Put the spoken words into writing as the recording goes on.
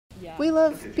We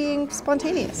love being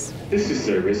spontaneous. This is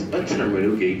service, a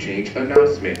terminal gate change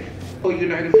announcement. Oh,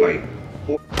 United Flight.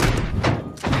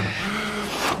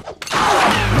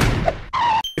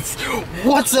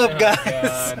 What's up,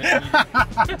 guys?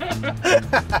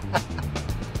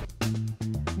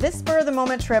 This spur of the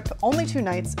moment trip, only 2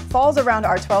 nights, falls around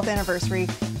our 12th anniversary.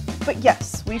 But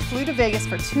yes, we flew to Vegas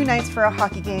for 2 nights for a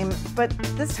hockey game, but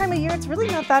this time of year it's really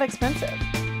not that expensive.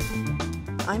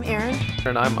 I'm Erin.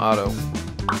 And I'm Otto.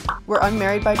 We're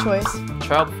unmarried by choice,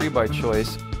 Child-free by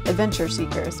choice. adventure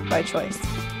seekers by choice.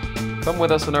 Come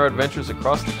with us on our adventures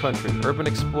across the country, urban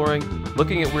exploring,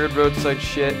 looking at weird roadside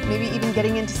shit. Maybe even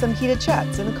getting into some heated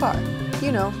chats in the car.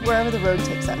 You know, wherever the road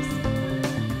takes us.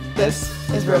 This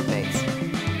is Roadmates.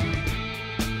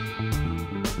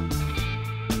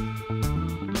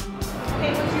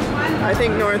 I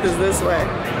think north is this way.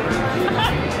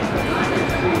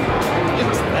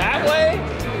 It's that way?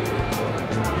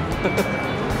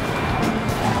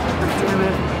 Damn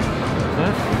it.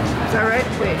 Huh? Is that right?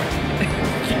 Wait.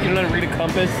 You don't know how to read a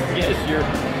compass? Yes, you're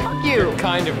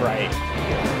kind of right.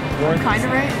 North Kind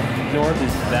of right? North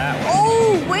is that way.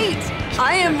 Oh, wait!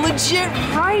 I am legit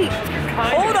right!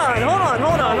 Hold on.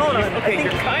 Okay,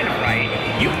 you're kind of right.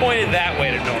 You pointed that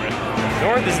way to north.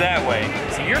 North is that way.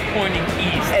 So you're pointing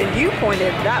east. And you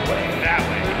pointed that way. That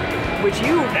way. Which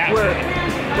you were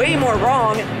way more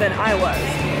wrong than I was.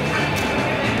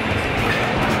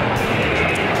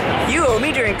 You owe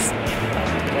me drinks.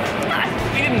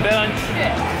 We didn't bet on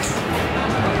shit.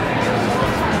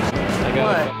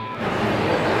 What?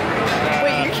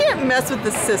 Wait, you can't mess with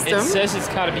the system. It says it's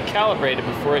got to be calibrated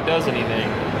before it does anything.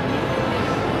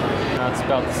 No, it's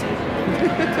about the same.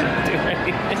 Do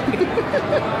anything.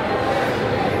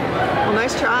 Well,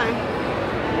 nice try.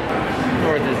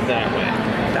 North is that way.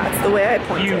 That's the way I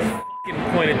pointed. You fucking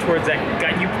pointed towards that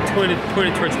guy. You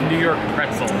pointed towards New York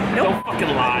pretzel. Nope. Don't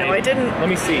fucking lie. No, I didn't. Let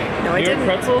me see. No, I didn't. New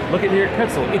York pretzel? Look at New York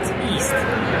pretzel. It's east.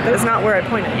 That is not where I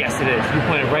pointed. Yes, it is. You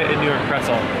pointed right at New York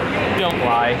pretzel. Don't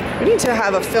lie. We need to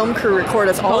have a film crew record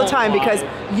us all the time because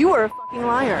you are a fucking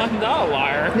liar. I'm not a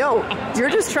liar. No, you're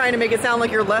just trying to make it sound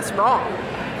like you're less wrong.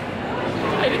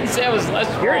 I didn't say I was less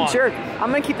wrong. You're a jerk.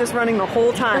 I'm gonna keep this running the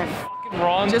whole time. You're fucking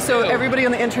wrong. Just so too. everybody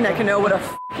on the internet can know what a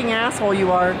fucking asshole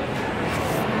you are.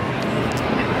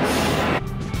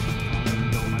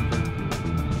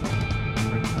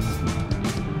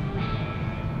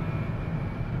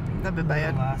 That'd be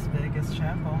bad. Las Vegas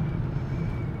Chapel.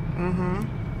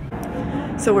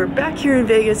 So we're back here in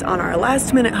Vegas on our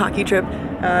last minute hockey trip.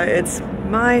 It's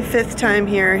my 5th time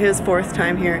here, his 4th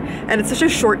time here, and it's such a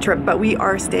short trip, but we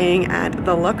are staying at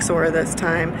the Luxor this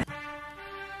time.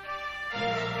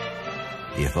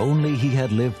 If only he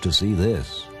had lived to see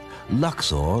this.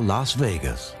 Luxor, Las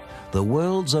Vegas. The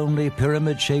world's only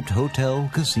pyramid-shaped hotel,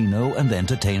 casino, and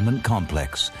entertainment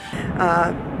complex.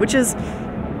 Which is,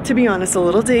 to be honest, a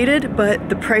little dated, but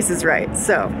the price is right,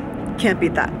 so can't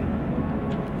beat that.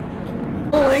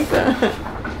 I like that.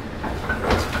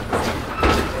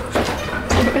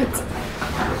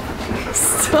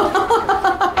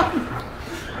 Stop!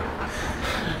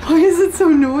 Why is it so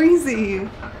noisy?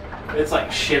 It's like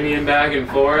shimmying back and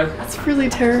forth. That's really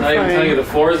It's terrifying. not even telling you the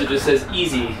floors, it just says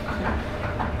easy.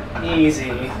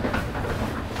 Easy.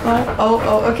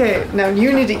 Oh, okay. Now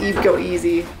you need to go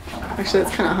easy. Actually,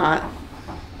 it's kind of hot.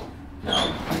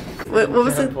 No. What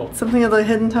was it? Something of the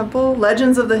Hidden Temple?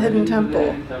 Legends of the Hidden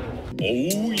Temple.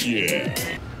 Oh, yeah.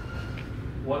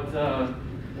 What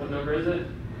number is it?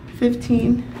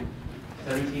 15.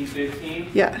 1715?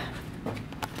 Yeah.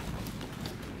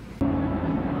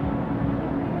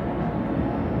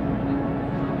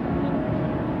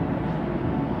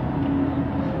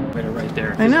 Right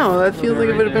there. I know, that feels like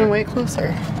it would have been way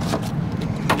closer.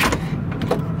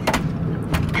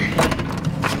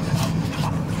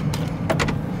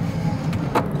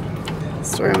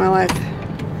 Story of my life.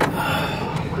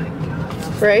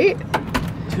 Right?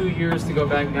 2 years to go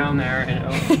back down there and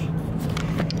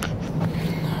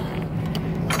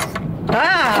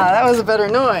Ah, that was a better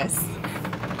noise.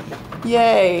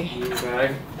 Yay.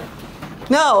 bag.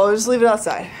 No, I'll just leave it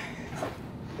outside.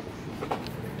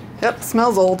 Yep,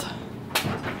 smells old.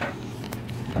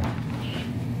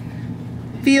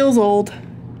 Feels old.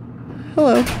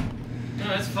 Hello. No,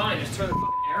 that's fine. Just turn the fucking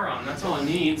air on. That's all it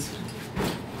needs.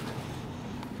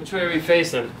 Which way are we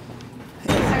facing?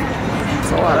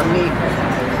 It's a lot of meat.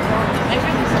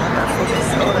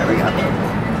 Oh, there we go.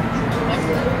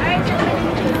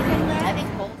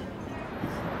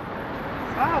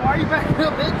 Wow, why are you backing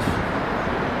up, bitch?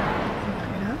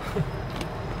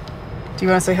 Do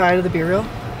you want to say hi to the B-Reel?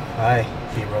 Hi,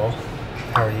 B-Roll.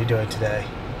 How are you doing today?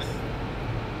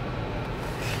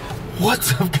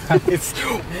 What's up, guys?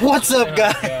 What's up,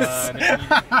 guys?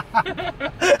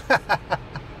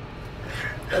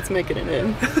 That's making it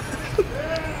in.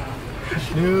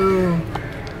 No.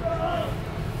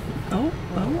 Oh,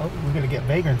 we're gonna get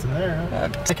vagrants in there.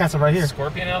 White Castle right here.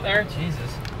 Scorpion out there? Jesus.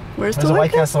 Where's There's the a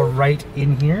White Castle right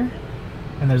in here,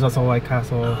 and there's also a White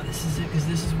Castle. Oh, this is it, because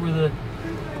this is where the...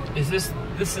 Is this...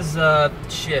 This is,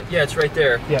 shit. Yeah, it's right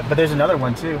there. Yeah, but there's another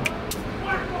one too.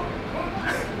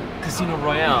 Casino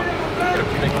Royale.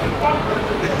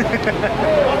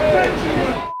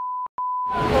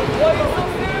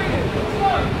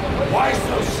 Why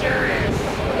so serious?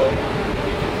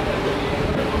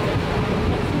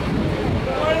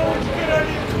 Why don't you get out of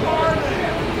your car,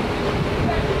 man?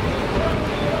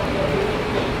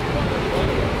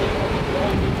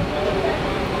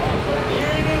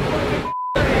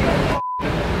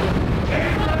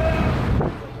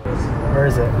 Where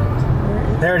is it?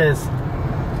 There it is.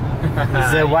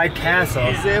 The White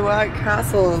Castle. The White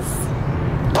Castles.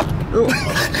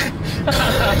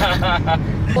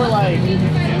 Or like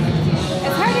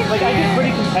I get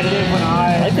pretty competitive when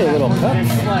I do a little cup.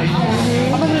 Like,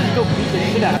 I'm gonna just go beat the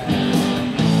shit out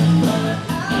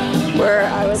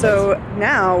of it. So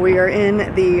now we are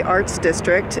in the Arts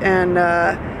District, and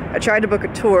I tried to book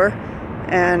a tour,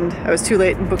 and I was too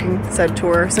late in booking said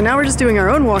tour. So now we're just doing our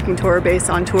own walking tour based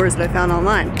on tours that I found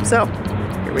online. So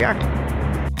here we are.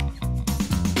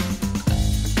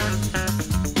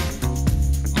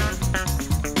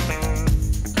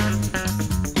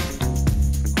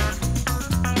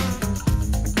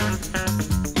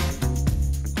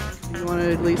 You want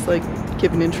to at least like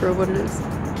give an intro of what it is?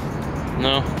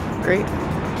 No. Great.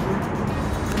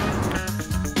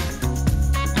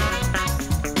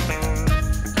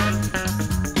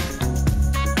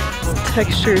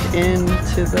 Textured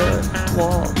into the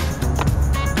wall.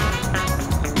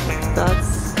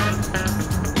 That's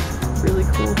really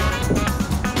cool.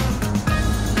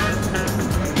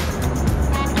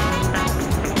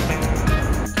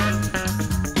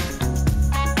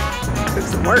 Took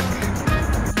some work.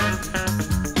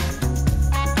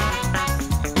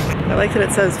 I like that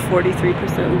it says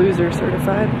 43% loser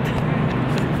certified.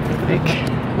 Like,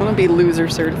 I want to be loser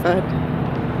certified.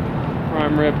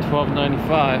 Prime rib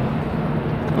 $12.95.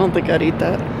 I don't think I'd eat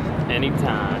that.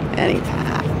 Anytime.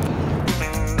 Anytime.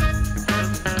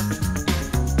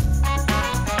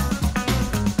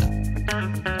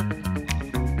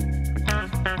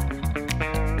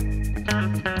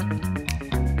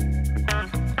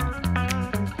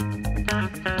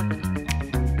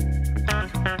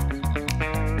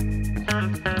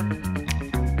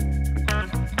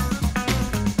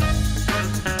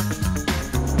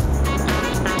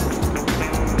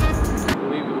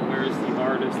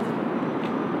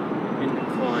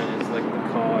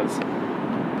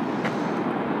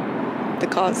 The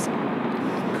cause.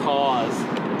 Cause.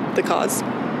 The cause.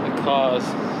 The cause.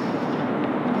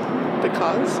 The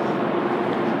cause.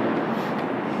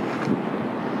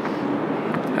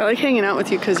 I like hanging out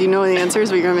with you because you know the answers,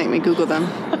 but you're gonna make me Google them.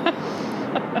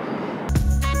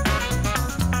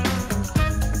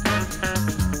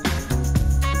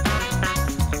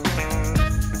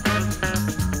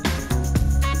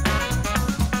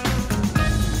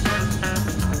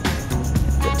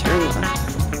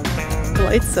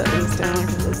 Light settings down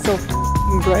because it's so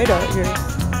bright out here.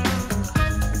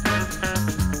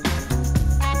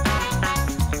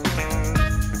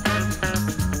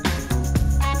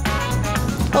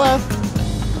 Hello.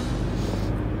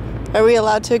 Are we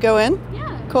allowed to go in?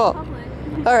 Yeah. Cool.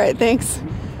 Public. All right, thanks.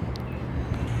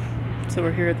 So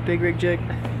we're here at the Big Rig Jig.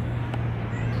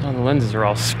 Oh, the lenses are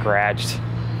all scratched.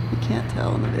 You can't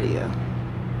tell in the video.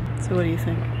 So what do you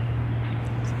think?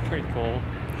 It's pretty cool.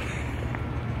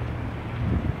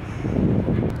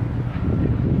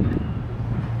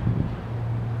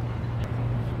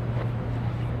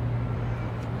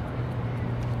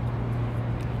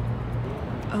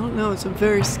 I don't know, it's a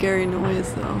very scary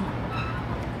noise though.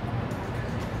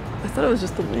 I thought it was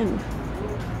just the wind.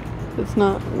 It's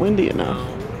not windy enough.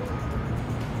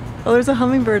 Oh, there's a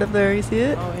hummingbird up there, you see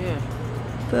it? Oh, yeah.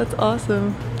 That's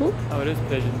awesome. Oop. Oh, it is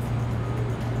pigeons.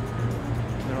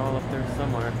 They're all up there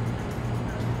somewhere.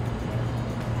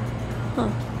 Huh.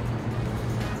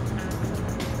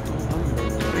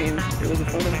 I mean, it was a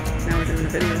photo. Now we're doing a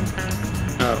video.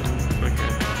 Oh, okay.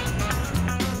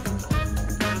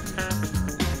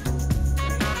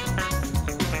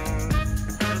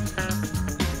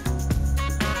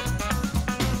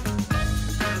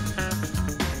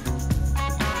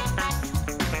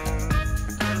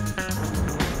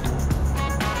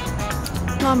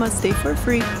 Mama, stay for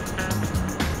free.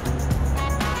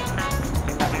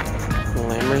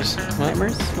 Lammers? What?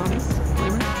 Lammers? Mamas?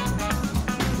 Lammers?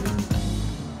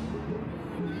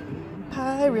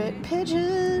 pirate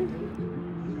pigeon.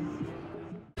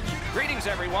 Greetings,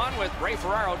 everyone, with Ray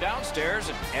Ferraro downstairs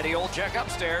and Eddie Olczyk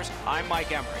upstairs. I'm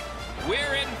Mike Emery.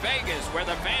 We're in Vegas, where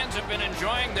the fans have been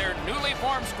enjoying their newly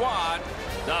formed squad,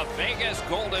 the Vegas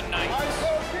Golden Knights.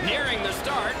 Nearing the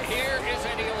start, here is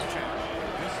Eddie Olczyk.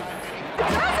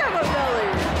 Does have a belly.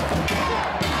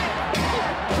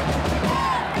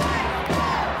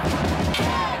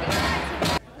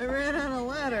 I ran out of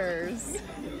letters.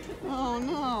 Oh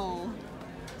no.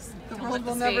 The world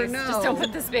will never know. Just don't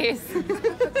put the space.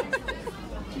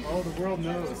 Oh, the world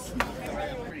knows.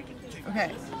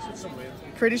 Okay.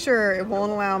 Pretty sure it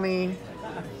won't allow me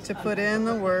to put in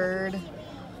the word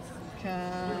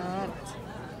cat.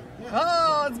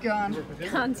 Oh, it's gone.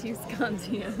 Can't use.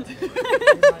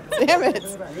 Damn it.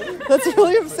 That's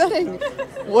really upsetting.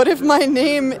 What if my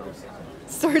name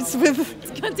starts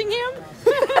with Cunningham?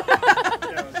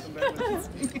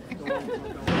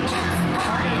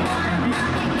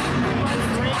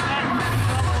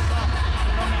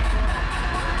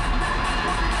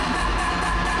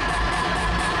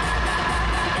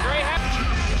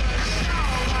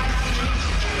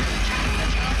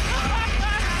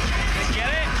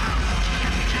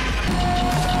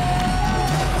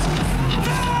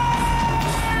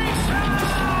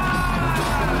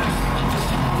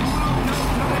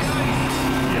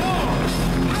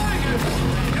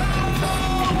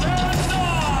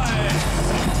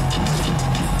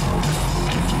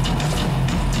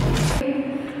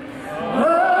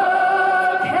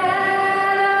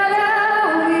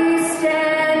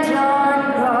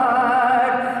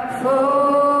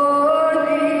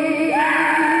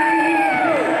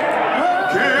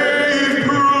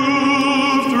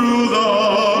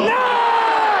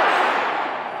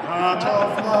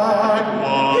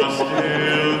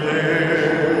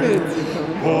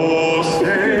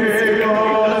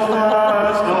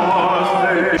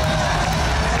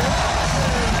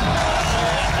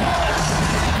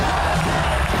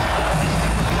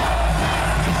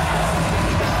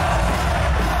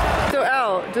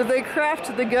 Did they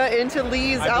craft the gut into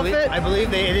Lee's outfit? I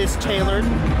believe it is tailored.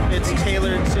 It's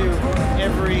tailored to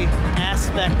every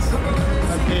aspect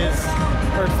of his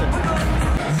person.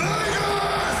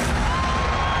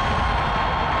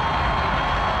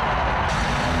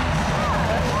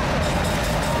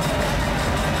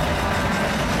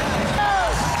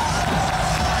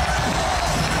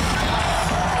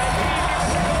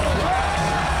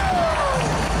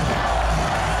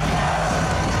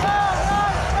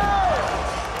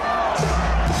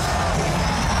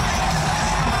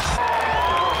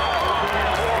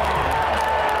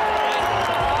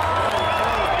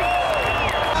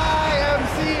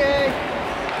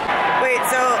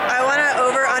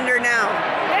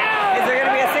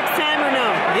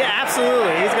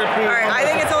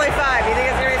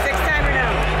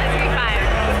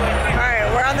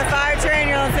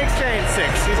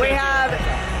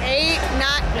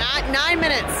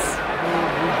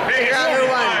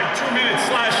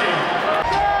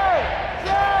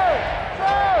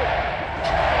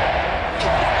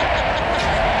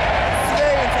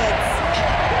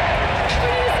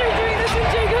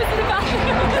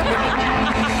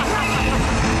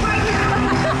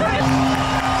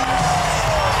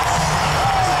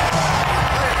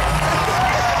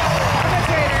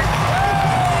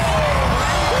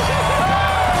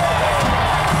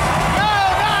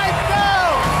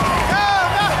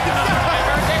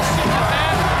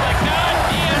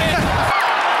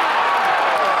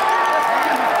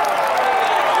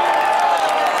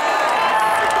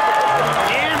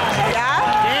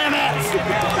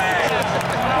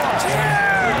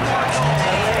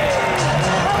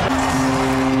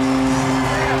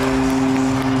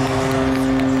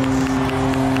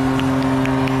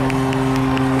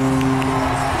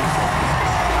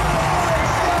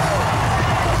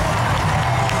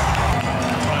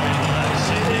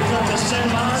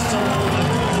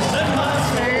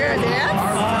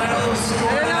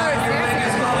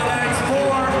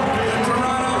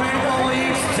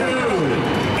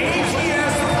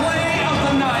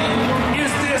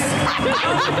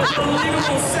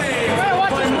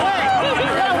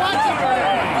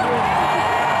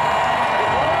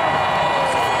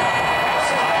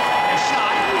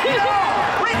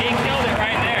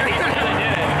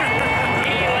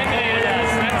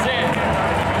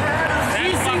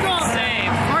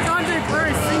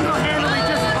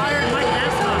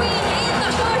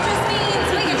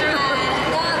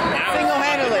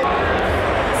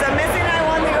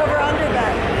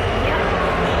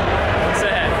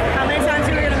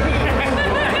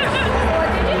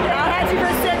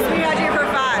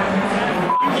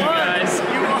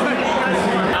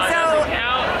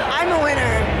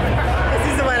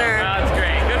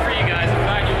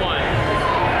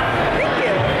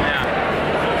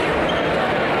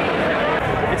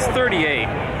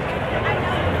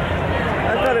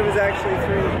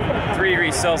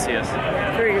 Celsius.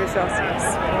 3 degrees Celsius.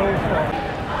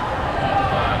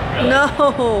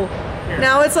 No!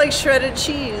 Now it's like shredded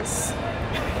cheese.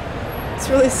 It's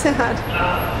really sad.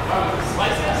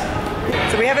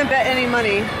 So we haven't bet any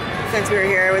money since we were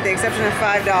here, with the exception of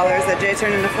 $5 that Jay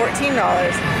turned into $14.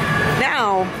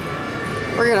 Now,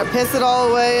 we're gonna piss it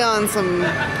all away on some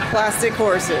plastic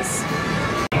horses.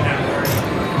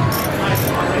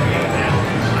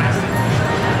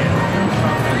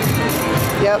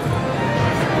 Yep.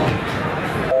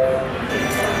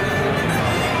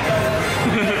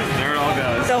 There it all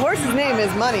goes. The horse's name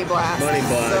is Money Blast. Money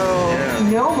Blast, So yeah.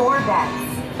 no more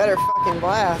bets. Better fucking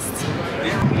blast.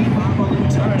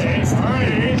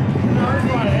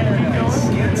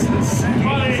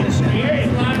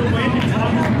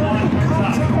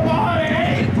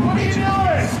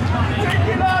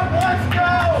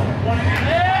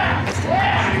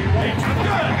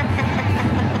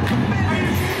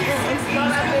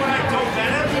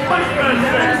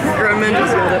 Grown men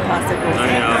just yelled at plastic horses. I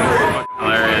know. It's fucking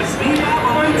hilarious.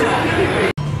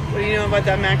 What do you know about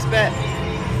that max bet?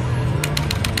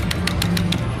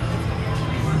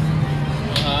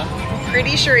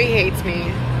 Pretty sure he hates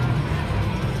me.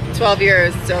 12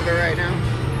 years, it's over right now.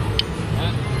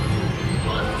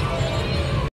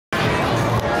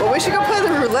 Well, we should go play the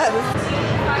roulette.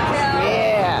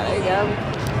 Yeah, there you go.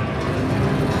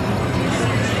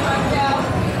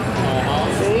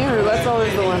 See, roulette's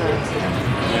always the winner.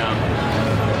 Yeah.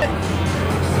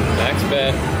 Max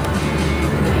bet.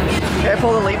 Can I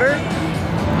pull the lever?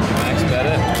 Max bet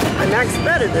it. I max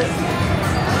betted it.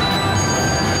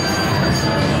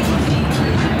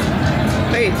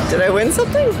 Wait, did I win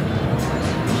something?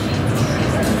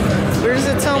 Where does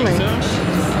it tell me?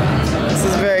 This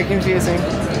is very confusing.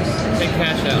 Take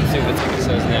cash out and see what the ticket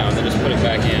says now, and then just put it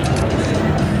back in.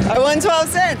 I won 12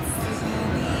 cents.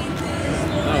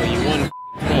 Oh, you won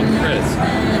 12 credits.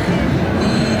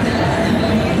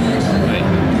 Right.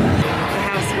 The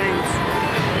house wins.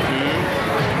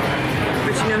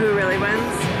 But you know who really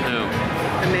wins? No.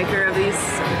 The maker of these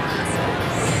sunglasses.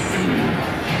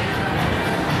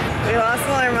 We lost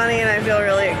all our money and I feel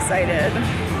really excited.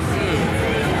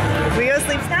 Can we go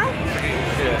sleep now?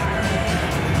 Yeah.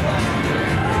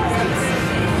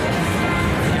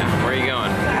 Where are you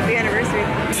going? Happy anniversary.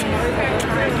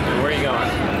 Where are you going?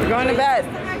 We're going to bed.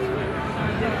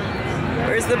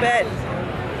 Where's the bed?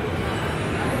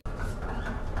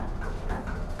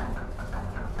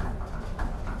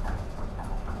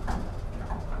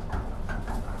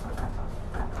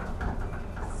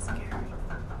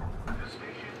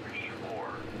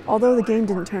 Although the game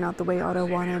didn't turn out the way Otto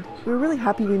wanted, we were really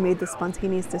happy we made the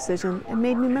spontaneous decision and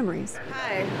made new memories.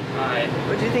 Hi. Hi.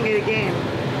 What did you think of the game?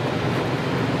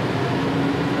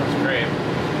 That's great.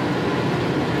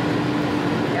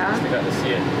 Yeah? We got to see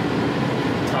it.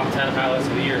 Top 10 highlights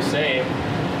of the year save.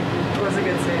 It was a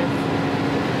good save.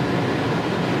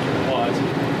 It was.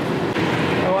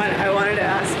 I wanted to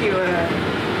ask you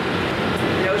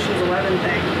an Ocean's 11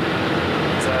 thing.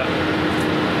 What's that?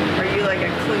 Are you like a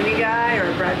Clooney guy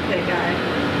or a Brad Pitt guy?